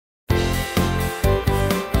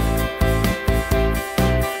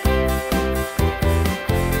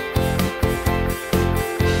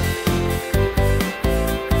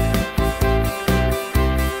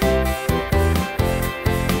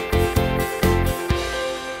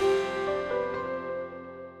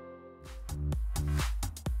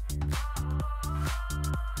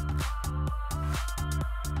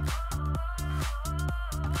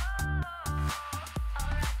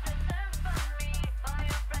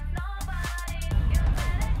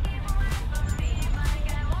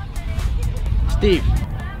Steve.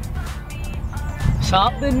 What's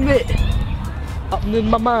happening, mate? Happening,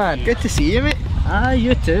 my man? Good to see you, mate. Ah,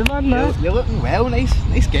 you too, man. You're looking well, nice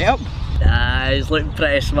get up. Ah, he's looking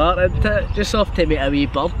pretty smart, isn't it? Just off to meet a wee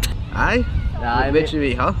bird. Aye? Aye, Where'd you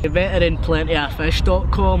meet her? We met her in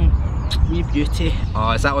plentyoffish.com. Wee beauty.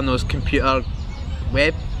 Oh, is that one of those computer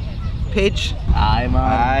web page? Aye, man.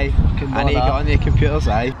 Aye. I need to get on the computers,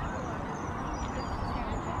 aye.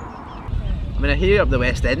 I mean, I hear you're up the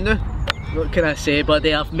West End now. What can I say,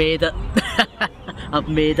 buddy? I've made it. I've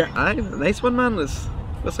made it. Aye, nice one, man. Looks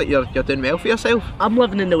like you're doing well for yourself. I'm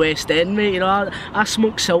living in the West End, mate. You know, I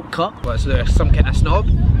smoke silk cut. What, so there's some kind of snob?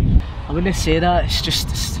 I wouldn't say that. It's just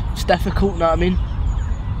it's difficult. You know what I mean?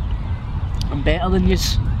 I'm better than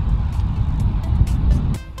yous.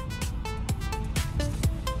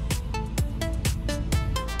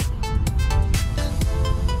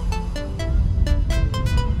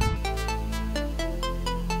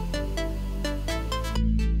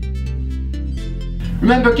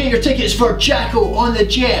 Remember, get your tickets for Jacko on the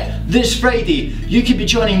Jet this Friday. You could be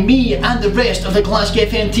joining me and the rest of the Glasgow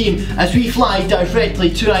FM team as we fly directly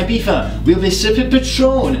to Ibiza. We'll be sipping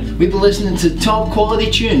Patron, we'll be listening to top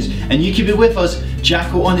quality tunes, and you could be with us.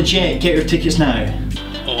 Jacko on the Jet, get your tickets now.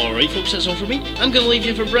 Alright folks, that's all from me. I'm going to leave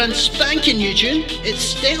you for a brand spanking new tune. It's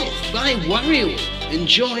Stealth by Wario.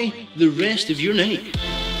 Enjoy the rest of your night.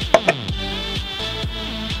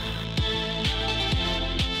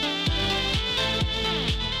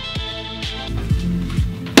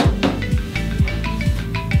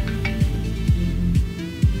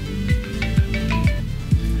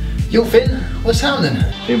 Yo Finn, what's happening?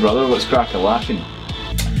 Hey brother, what's crack-a-lacking?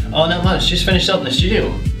 Oh, not much, just finished up in the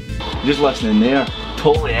studio. Just listening there.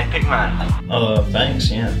 Totally epic, man. Oh, thanks,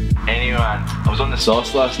 yeah. Anyway man, I was on the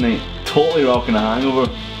sauce last night, totally rocking a hangover.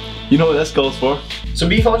 You know what this calls for? Some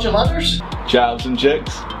beef hodge ladders? Chavs and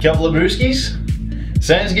chicks. Couple of brewskis?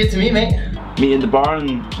 Sounds good to me, mate. Meet in the bar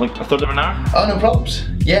in like a third of an hour? Oh, no problems.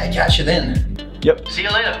 Yeah, catch you then. Yep. See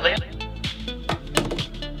you later, later.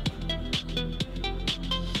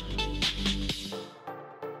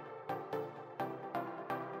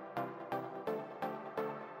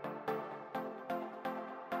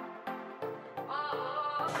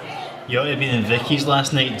 You ought to have been in Vicky's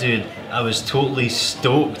last night, dude. I was totally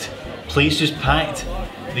stoked. Place was packed.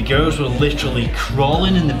 The girls were literally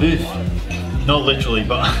crawling in the booth. Not literally,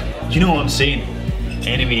 but you know what I'm saying.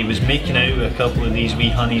 Anyway, he was making out with a couple of these wee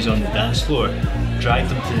honeys on the dance floor. Dragged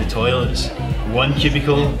them to the toilets. One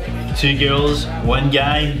cubicle, 2 girls, 1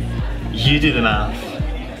 guy. You do the math.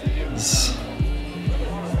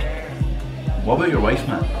 What about your wife,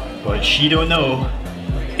 man? But she don't know.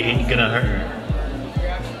 Ain't gonna hurt her.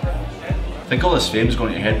 I think all this fame's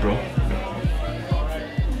going to your head, bro.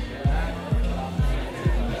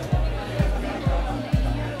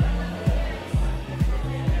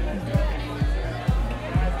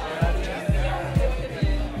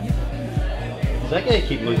 Does that guy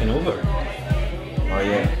keep looking over? Oh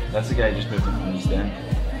yeah, that's the guy who just moved in from East End.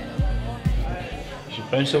 You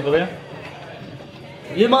should bounce over there.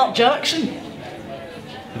 You Marc Jackson?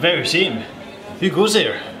 The very same. Who goes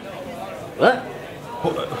there? What?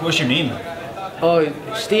 What's your name? Oh,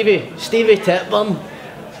 Stevie Titburn.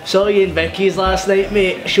 Saw you in Vicky's last night,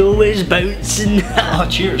 mate. Show was bouncing. Oh,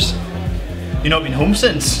 cheers. You not been home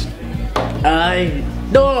since? Aye.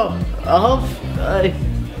 No, I have. Aye.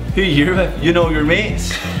 Who you with? You know your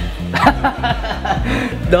mates?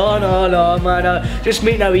 No, man. Just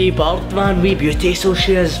meeting a wee bird, man. Wee beauty, so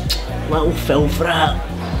she is. Little filth rat.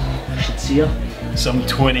 Should see her. Some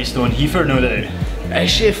 20-stone heifer, no doubt. Is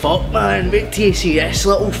she? Fuck, man. Wait till you see this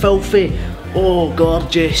little filthy. Oh,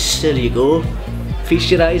 gorgeous. There you go.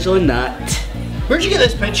 Feast your eyes on that. Where'd you get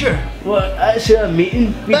this picture? What? That's who I'm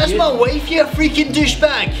meeting. That's my wife, you freaking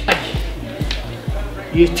douchebag!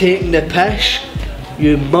 You taking the piss?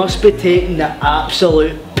 You must be taking the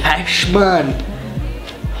absolute piss, man.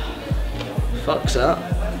 Fuck's that?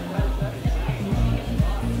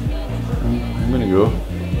 I'm gonna go.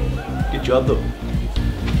 Good job though.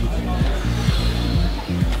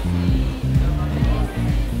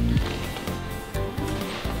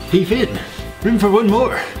 Hey Finn, room for one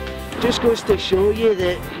more. Just goes to show you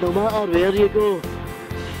that no matter where you go,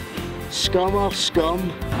 scum or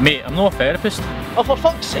scum. Mate, I'm not a therapist. Oh, for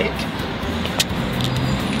fuck's sake.